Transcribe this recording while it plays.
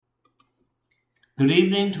Good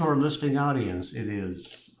evening to our listening audience. It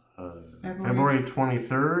is February February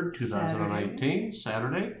 23rd, Saturday. 2019,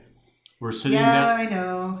 Saturday. We're sitting Yeah,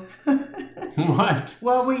 down. I know. What?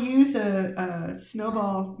 Well, we use a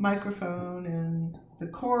snowball microphone, and the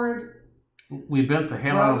cord We bent the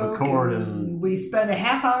hell out of the broke, cord and and we spent a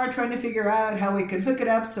half hour trying to figure out how we could hook it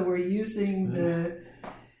up. So we're using the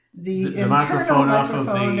internal microphone off of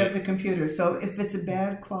microphone the- of the computer. So if it's a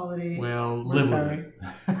bad quality, well, we're live sorry.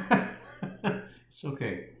 with it. It's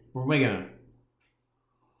okay. We're making it.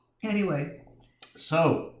 Anyway,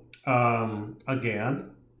 So,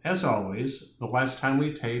 again, as always, the last time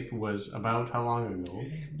we taped was about how long ago? I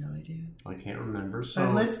have no idea. I can't remember. But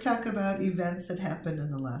So, let's talk about events that happened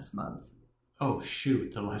in the last month. oh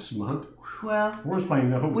shoot, the last month. Well, Where's my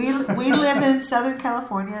notes? we live in Southern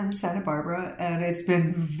California in Santa Barbara, and it's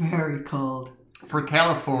been very cold. For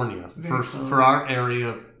California, Very cold. for our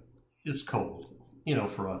area, it's cold.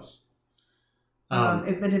 For us.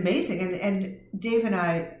 It's been amazing, and Dave and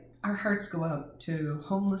I, our hearts go out to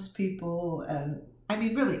homeless people, and I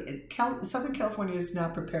mean, really, Southern California is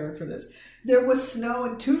not prepared for this. There was snow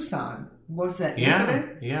in Tucson. Was that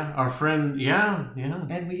yesterday? Yeah. Our friend, yeah.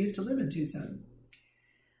 And we used to live in Tucson.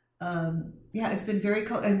 Yeah, it's been very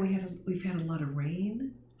cold, and we've had a lot of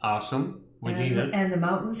rain. Awesome. We need it. And the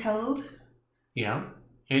mountains held. Yeah.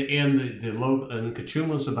 And the low in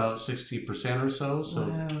Cachuma's about 60% or so. So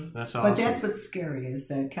Wow. that's awesome. But that's what's scary is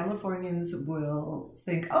that Californians will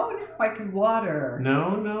think, "Oh, now I can water."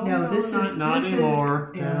 No, this not, is not this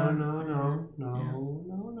anymore. Is, yeah,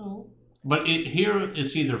 No. But here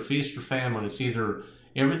it's either feast or famine. It's either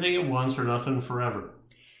everything at once or nothing forever.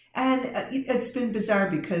 And it's been bizarre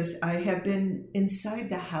because I have been inside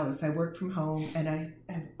the house. I work from home, and I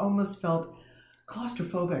have almost felt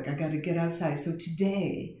claustrophobic. I got to get outside. So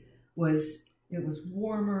today was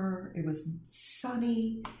warmer. It was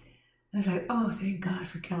sunny. I was like, oh, thank God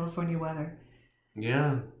for California weather.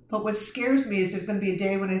 Yeah. But what scares me is there's going to be a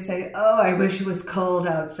day when I say, oh, I wish it was cold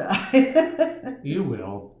outside. You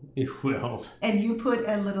will. You will. And you put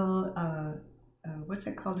a little, what's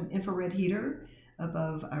that called, an infrared heater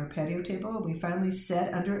above our patio table. We finally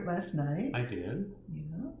sat under it last night. I did. Yeah.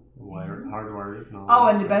 Hardwired it and all Oh,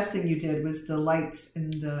 that and the stuff. best thing you did was the lights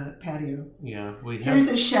in the patio. Yeah, we have. Here's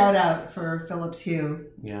a shout out for Phillips Hue.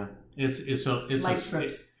 Yeah, it's Light a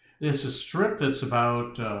strips. It's a strip that's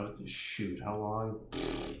about how long?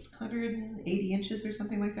 180 inches or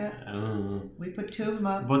something like that. I don't know. We put two of them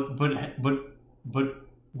up. But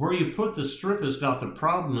where you put the strip is not the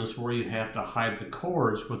problem. It's where you have to hide the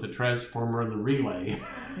cords with the transformer and the relay.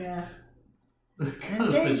 Yeah. And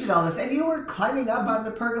Dave did all this, and you were climbing up on the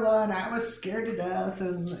pergola, and I was scared to death.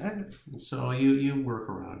 And So you work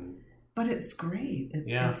around it. but it's great.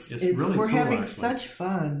 It's really we're cool, having actually. such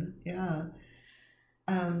fun. Yeah.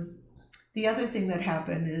 The other thing that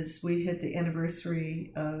happened is we hit the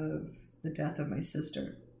anniversary of the death of my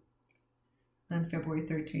sister on February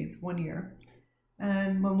 13th, 1 year.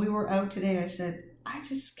 And when we were out today, I said, I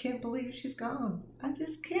just can't believe she's gone. I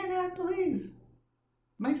just cannot believe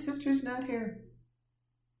my sister's not here.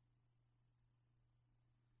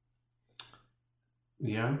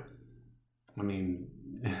 Yeah, I mean,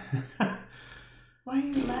 Why are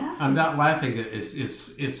you laughing? I'm not laughing.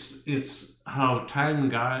 It's how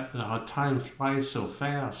time flies so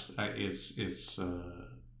fast. It's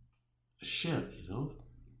shit.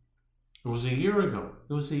 It was a year ago.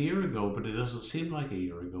 But it doesn't seem like a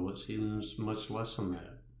year ago. It seems much less than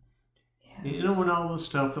that. Yeah. When all the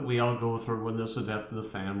stuff that we all go through when there's a death in the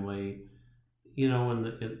family, in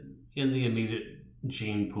the immediate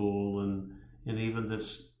gene pool, and even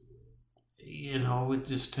this,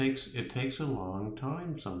 it takes a long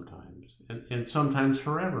time sometimes, and sometimes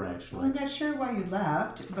forever, Well, actually. I'm not sure why you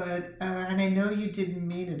laughed, but and I know you didn't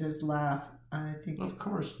mean it as laugh. I think, Of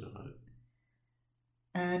course not.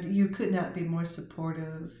 and you could not be more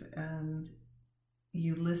supportive, and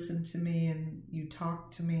you listened to me and you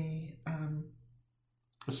talked to me.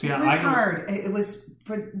 See, It was hard. It was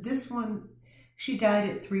for this one. She died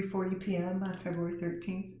at 3:40 p.m. on February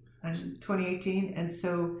 13th, 2018, and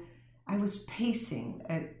so I was pacing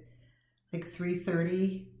at like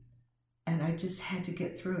 3:30, and I just had to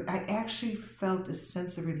get through it. I actually felt a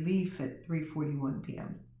sense of relief at 3:41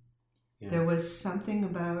 p.m. Yeah. There was something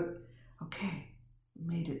about, okay,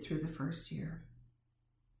 made it through the first year.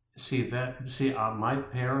 My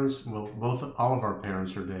parents, well, all of our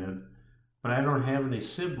parents are dead, but I don't have any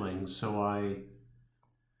siblings, so I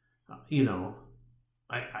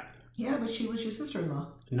Yeah, but she was your sister-in-law.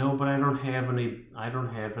 no, but I don't have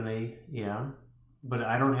any. Yeah, but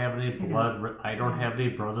I don't have any I know. blood. I don't have any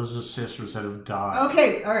brothers and sisters that have died.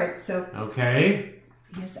 Okay, all right. So Okay.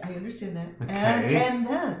 Yes, I understand that. Okay. And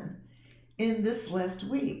then, in this last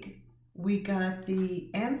week, we got the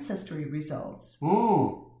ancestry results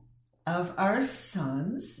Ooh. of our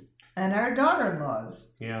sons and our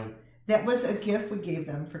daughter-in-laws. Yeah. That was a gift we gave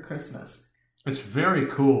them for Christmas. It's very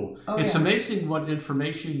cool. Oh, It's yeah. amazing what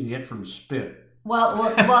information you get from spit. Well,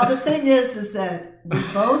 the thing is that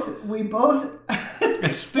we both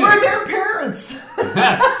It's spit. were their parents.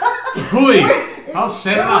 Pooey. I'll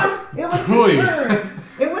set it up. It was Pooey. confirmed.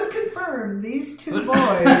 It was confirmed. These two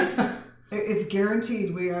boys. It's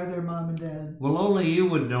guaranteed we are their mom and dad. Well, only you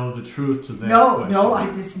would know the truth to that No,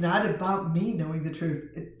 question. it's not about me knowing the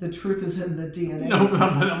truth. The truth is in the DNA. No, but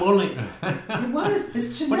I'm only... It was.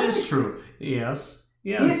 It's genetics. But it's true. Yes.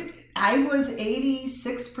 Yes. I was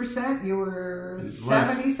 86%. You were Less.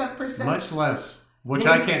 70-some%. Much less. Which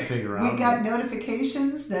Yes, I can't figure out. We got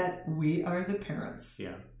notifications that we are the parents.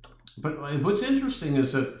 Yeah. But what's interesting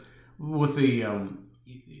is that with the...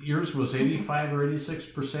 yours was 85 or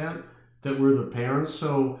 86% that were the parents,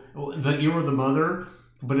 so that you were the mother,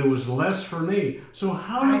 but it was less for me. So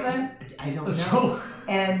how did that... I don't know. So,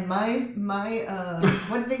 And my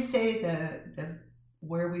what did they say? The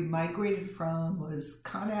where we migrated from was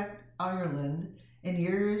Connacht, Ireland, and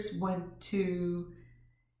yours went to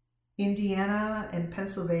Indiana and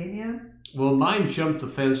Pennsylvania. well, mine jumped the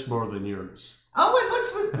fence more than yours. Oh, and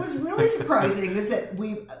what was really surprising is that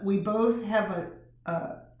we both have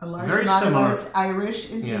a large Very amount similar. of us Irish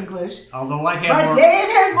and Yeah. English, Although I had but more... Dave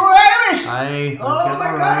has more Irish. I've Oh got my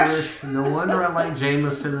more gosh. Irish. No wonder I like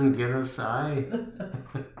Jameson and Guinness.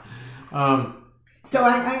 So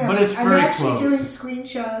I'm But it's I'm very actually close. doing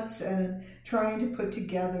screenshots and trying to put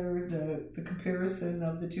together the comparison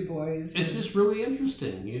of the two boys. It's and- just really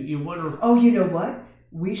interesting. You wonder... Oh, you know what?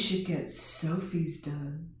 We should get Sophie's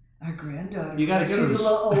done. Our granddaughter. You gotta get She's her a to-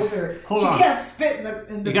 little older. Hold she on. can't spit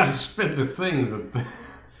in the You got to spit the thing.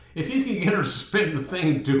 If you can get her to spit the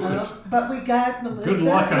thing, do it. But we got Melissa. Good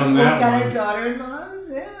luck on we that got one. our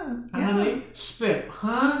daughter-in-laws. Yeah. Honey, spit.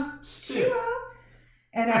 Huh? She Spit. will.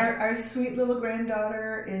 And our sweet little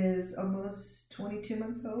granddaughter is almost 22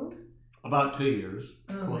 months old. About 2 years.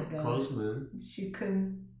 Oh my God. Close in. She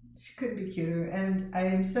couldn't be cuter. And I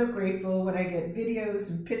am so grateful when I get videos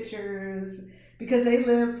and pictures because they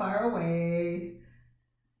live far away.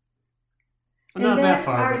 Not and then that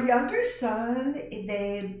far. our but- younger son,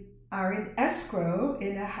 they are in escrow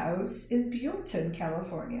in a house in Buellton,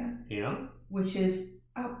 California, Yeah. which is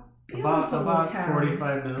a beautiful little About town.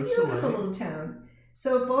 45 minutes Beautiful away. little town.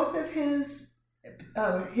 So both of his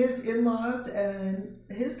in-laws and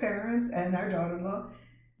his parents and our daughter-in-law,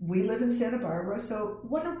 we live in Santa Barbara. So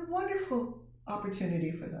what a wonderful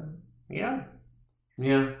opportunity for them. Yeah.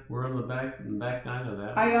 Yeah. We're on the back nine of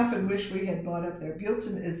that. I often wish we had bought up there.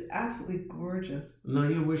 Buellton is absolutely gorgeous. No,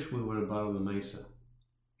 you wish we would have bought on the Mesa.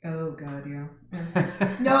 Oh God, yeah.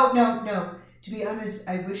 No. To be honest,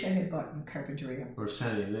 I wish I had bought in Carpinteria. Or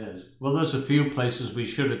San Ynez. Well, there's a few places we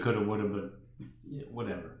should have, could have, would have, but yeah,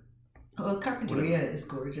 whatever. Well, Carpinteria is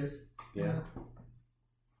gorgeous. Yeah.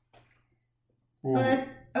 But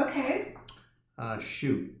okay,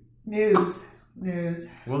 Shoot. news.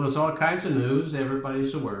 Well, there's all kinds of news.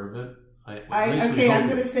 Everybody's aware of it. I'm going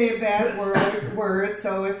to say a bad word.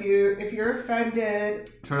 So if you're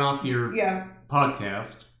offended, Turn off your yeah. podcast.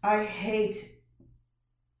 I hate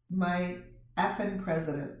my effing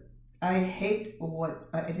president. I hate what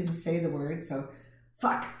I didn't say the word, so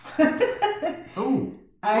fuck. Oh.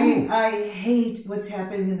 I hate what's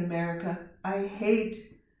happening in America. I hate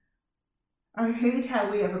how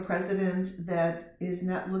we have a president that is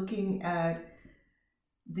not looking at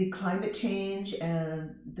the climate change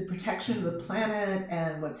and the protection of the planet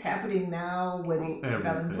and what's happening now with Everything.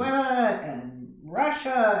 Venezuela and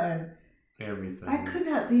Russia and Everything. I could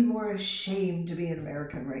not be more ashamed to be an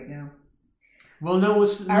American right now. Well, no,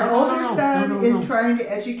 it's Our older son no. is trying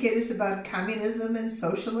to educate us about communism and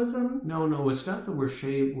socialism. No, it's not that we're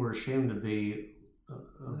ashamed to be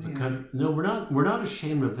of the Yeah. country. No, we're not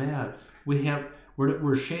ashamed of that.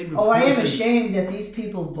 We're ashamed of. Oh, I am who's in- ashamed that these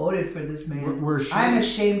people voted for this man. We're ashamed. I'm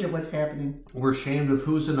ashamed of what's happening. We're ashamed of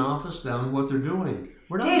who's in office now and what they're doing.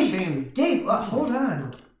 We're not Dave, ashamed. Dave, hold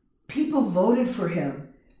on. People voted for him.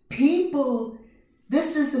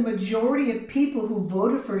 This is a majority of people who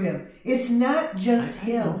voted for him. It's not just I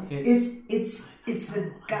him. know. It's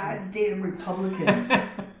the goddamn Republicans.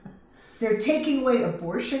 They're taking away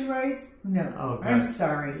abortion rights? No. Oh, God. I'm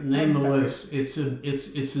sorry. Name I'm the sorry. list. It's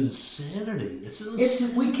insanity. It's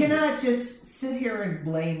insanity. We cannot just sit here and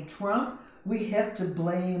blame Trump. We have to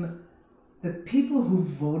blame the people who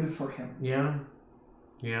voted for him. Yeah,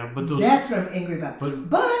 but those. That's what I'm angry about. But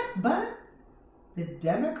But the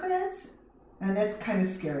Democrats And that's kind of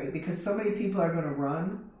scary because so many people are going to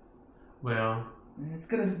run. Well, And it's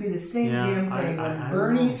going to be the same Yeah, damn thing. I When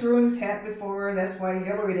Bernie know. threw in his hat before, that's why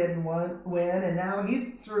Hillary didn't win, and now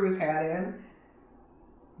he threw his hat in.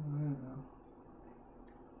 I don't know.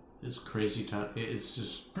 it's crazy time. It's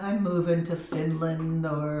just I'm moving to Finland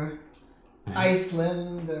or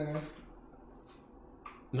Iceland or...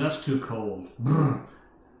 that's too cold.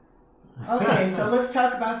 Okay, so let's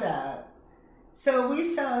talk about that. So we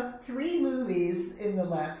saw 3 movies in the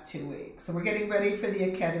last 2 weeks. So we're getting ready for the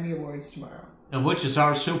Academy Awards tomorrow. And which is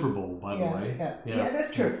our Super Bowl, by the way. Yeah,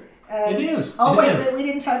 that's true. It is. Oh, It wait, is. but we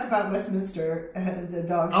didn't talk about Westminster, the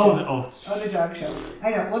dog show. Oh, The dog show.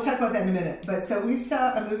 I know. We'll talk about that in a minute. But so we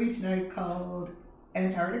saw a movie tonight called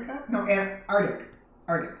Antarctica? No, Arctic.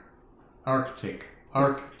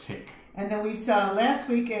 Arctic. And then we saw last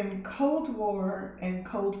weekend Cold War and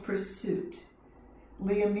Cold Pursuit.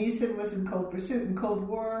 Liam Neeson was in Cold Pursuit, and Cold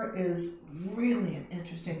War is really an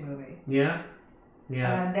interesting movie. Yeah.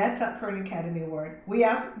 And that's up for an Academy Award. We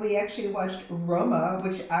actually watched Roma,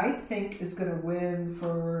 which I think is going to win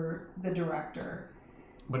for the director.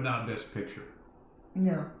 But not Best Picture.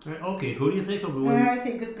 No. Okay, who do you think will win? I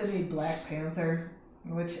think it's going to be Black Panther,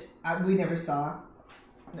 which we never saw.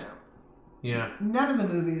 No. Yeah. None of the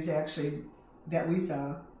movies, actually, that we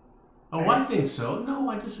saw. Oh, I think so. No,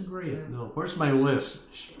 I disagree. No. Where's my list?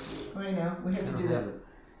 I know. We have to do that. It.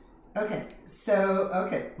 Okay.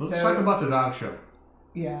 Let's talk about the dog show.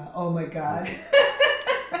 Yeah. Oh, my God.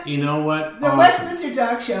 You know what? The Awesome. Westminster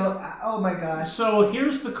Dog Show. Oh, my gosh. So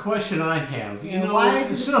here's the question I have. Yeah, You know,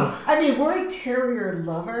 why so we're a terrier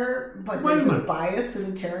lover, but Wait a there's a minute. bias to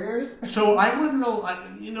the terriers. So I wouldn't know.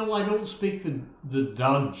 I don't speak the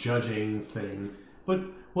dog judging thing, but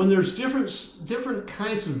when there's different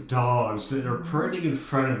kinds of dogs that are parading in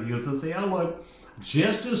front of you that they all look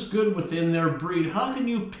just as good within their breed, how can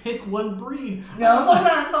you pick one breed? No,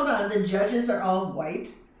 hold on. The judges are all white.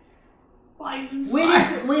 Why?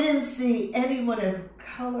 We didn't see anyone of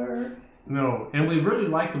color. No, and we really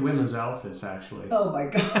like the women's outfits actually. Oh my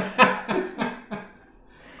God.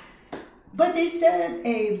 But they said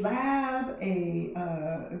a lab,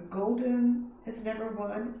 a golden has never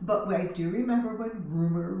won, but I do remember when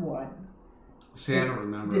Rumor won. See, I don't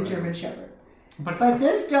remember. The German Shepherd. But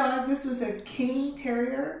this dog, this was a King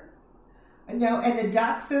Terrier. No, and the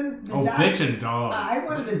Dachshund. bitch and dog. I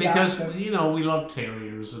wanted the because Dachshund. we love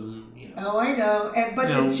terriers and Oh, I know. But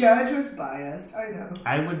the judge was biased. I know.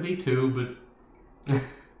 I would be too, but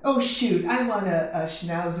Oh shoot! I want a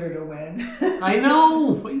Schnauzer to win. I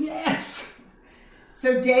know. Yes.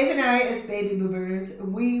 So Dave and I, as baby boomers,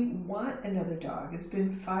 we want another dog. It's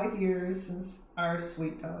been 5 years since our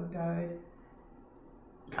sweet dog died.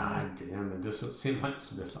 God damn, it doesn't seem like it's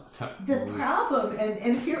been like that. The problem,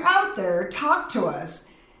 and if you're out there, talk to us.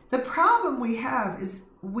 The problem we have is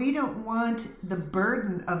we don't want the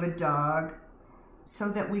burden of a dog so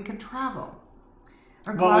that we can travel.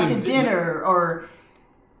 Or go out to dinner, or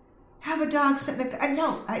have a dog sit in a...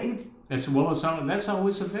 No, that's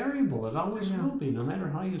always a variable. It always will be, no matter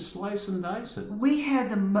how you slice and dice it. We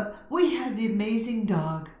had the amazing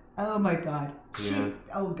dog. Oh my God. Yeah.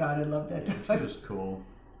 Oh God, I love that dog. It was cool.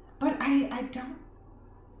 But I don't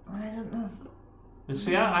know. And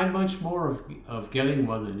see, I'm much more of getting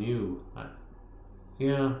one than you.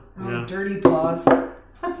 Dirty paws.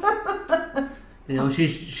 You know,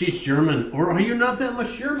 she's German, or you're not that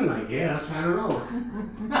much German, I guess. I don't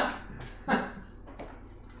know.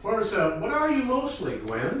 What are you mostly,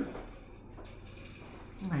 Gwen?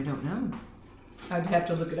 I don't know. I'd have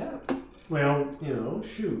to look it up. Well,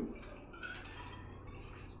 shoot.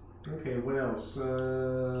 Okay, what else?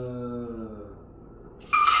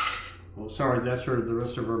 Well, sorry, that's the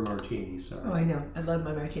rest of her martini. Sorry. Oh, I know. I love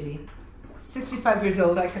my martini. 65 years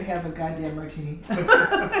old, I could have a goddamn martini.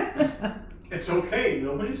 It's okay.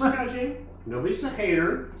 Nobody's judging. Nobody's a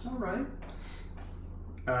hater. It's all right.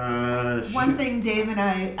 One thing Dave and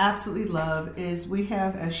I absolutely love is we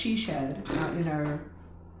have a she shed out in the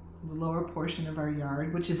lower portion of our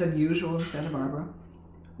yard, which is unusual in Santa Barbara.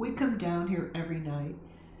 We come down here every night.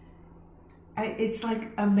 It's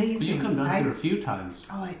like amazing. You come down here a few times.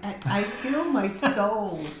 Oh, I feel my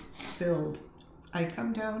soul filled. I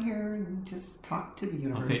come down here and just talk to the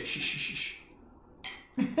universe. Okay, shh.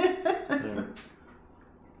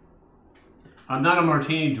 I'm not a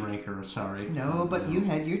martini drinker, sorry. No, but you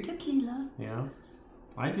had your tequila. Yeah,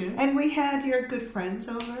 I did. And we had your good friends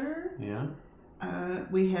over. Yeah.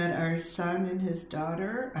 We had our son and his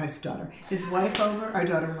wife over, our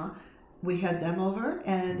daughter-in-law. We had them over,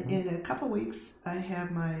 and in a couple weeks, I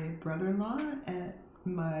have my brother-in-law, and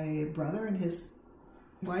my brother and his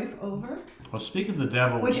wife over, Well, speak of the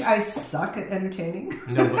devil. which I suck at entertaining.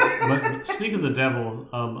 No, but speak of the devil.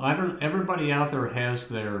 I don't. Everybody out there has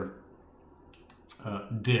their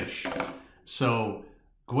dish. So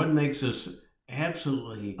Gwen makes this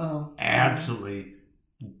absolutely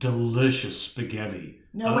delicious spaghetti.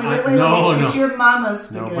 No, wait. No. It's your mama's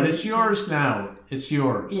spaghetti. No, but it's yours now. It's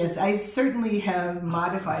yours. Yes, I certainly have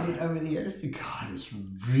modified it over the years. God, it's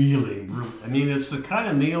really. I mean, it's the kind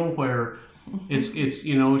of meal where it's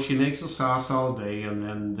she makes the sauce all day and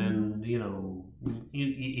then you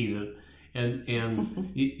eat it and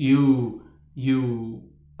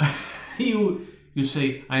you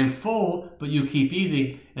say I'm full, but you keep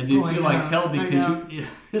eating and you feel like hell because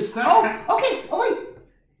it's that. Okay. Oh wait.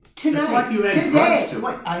 Tonight, it's like you had today. to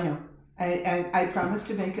What I know. I promise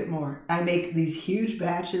to make it more. I make these huge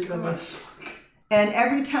batches of it, and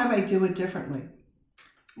every time I do it differently.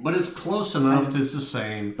 But it's close enough. It's the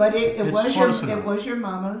same. But it was your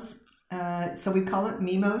mama's. So we call it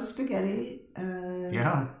Mimo spaghetti.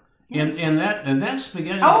 Yeah. And that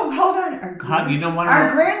spaghetti. Oh, hold on. Our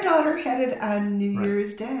granddaughter had it on New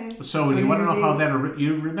Year's Day. So you want to know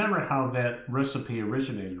you remember how that recipe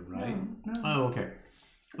originated, right? No. Oh, okay.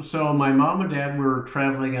 So my mom and dad were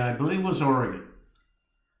traveling, and I believe it was Oregon.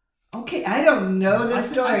 Okay, I don't know this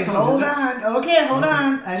story. Hold on. Okay, hold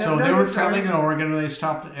on. I don't know this story. So they were traveling in Oregon, and they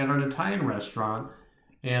stopped at an Italian restaurant,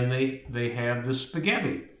 and they had this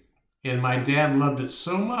spaghetti. And my dad loved it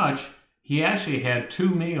so much, he actually had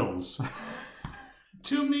 2 meals.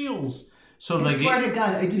 2 meals. So I swear to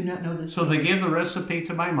God, I do not know this story. So they gave the recipe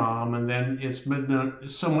to my mom, and then it's been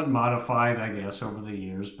somewhat modified, I guess, over the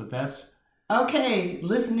years. But that's... Okay,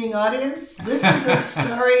 listening audience, this is a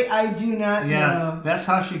story I do not know. Yeah, that's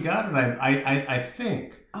how she got it. I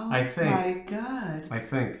think. Oh my God. I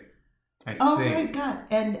think. My God.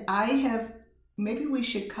 And I have, maybe we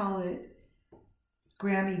should call it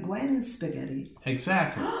Grammy Gwen spaghetti.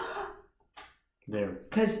 Exactly. There.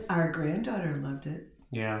 Because our granddaughter loved it.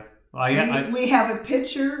 Yeah. We have a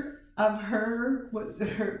picture of her.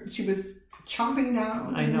 She was chomping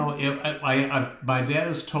down. I know. My dad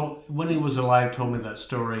has when he was alive, told me that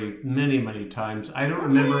story many, many times. I don't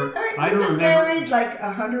remember. I don't remember. Married like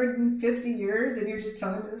 150 years, and you're just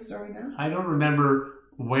telling me this story now. I don't remember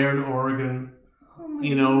where in Oregon. Oh my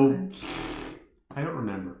God. I don't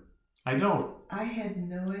remember. I don't. I had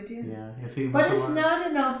no idea. Yeah, if he was But it's alive. not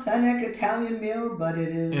an authentic Italian meal, but it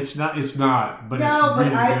is. It's not. But no, it's but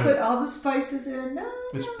really I good. put all the spices in. No,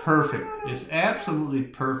 it's perfect. It's absolutely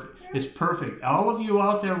perfect. It's perfect. All of you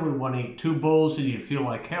out there would want to eat 2 bowls and you feel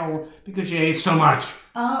like hell because you ate so much.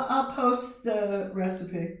 I'll post the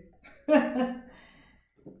recipe.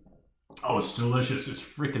 Oh, it's delicious. It's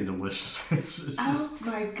freaking delicious. It's oh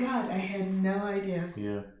my God, I had no idea.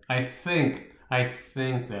 Yeah. I think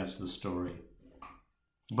that's the story.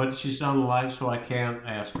 But she's not alive, so I can't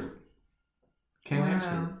ask her. Ask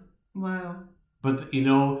her. Wow. But,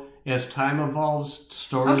 as time evolves,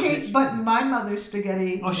 stories... Okay, but my mother's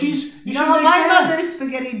spaghetti... Oh, my mother's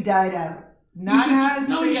spaghetti died out. Nana's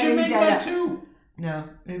spaghetti you should make died that out. Too. No.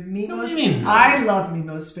 Mimo's... No. I love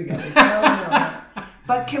Mimo's spaghetti. No.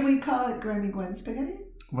 But can we call it Granny Gwen spaghetti?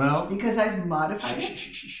 Well... Because I've modified it?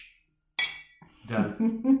 Shh.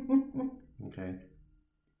 Done. Okay.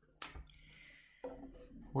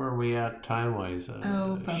 Where are we at time-wise?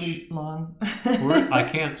 Probably long. I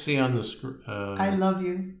can't see on the screen. I love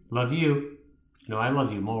you. Love you. No, I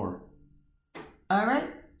love you more. All right.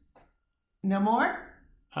 No more?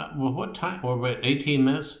 Well, what time? We're at 18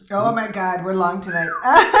 minutes. Oh, my God. We're long tonight.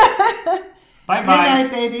 Bye-bye. Good night,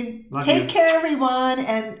 baby. Take care, everyone,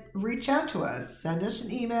 and reach out to us. Send us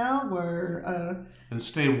an email. And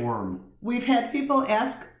stay warm. We've had people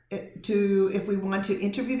ask if we want to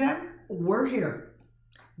interview them. We're here.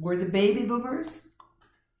 We're the baby boomers.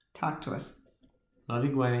 Talk to us. Love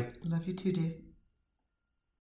you, Gwenny. Love you too, Dave.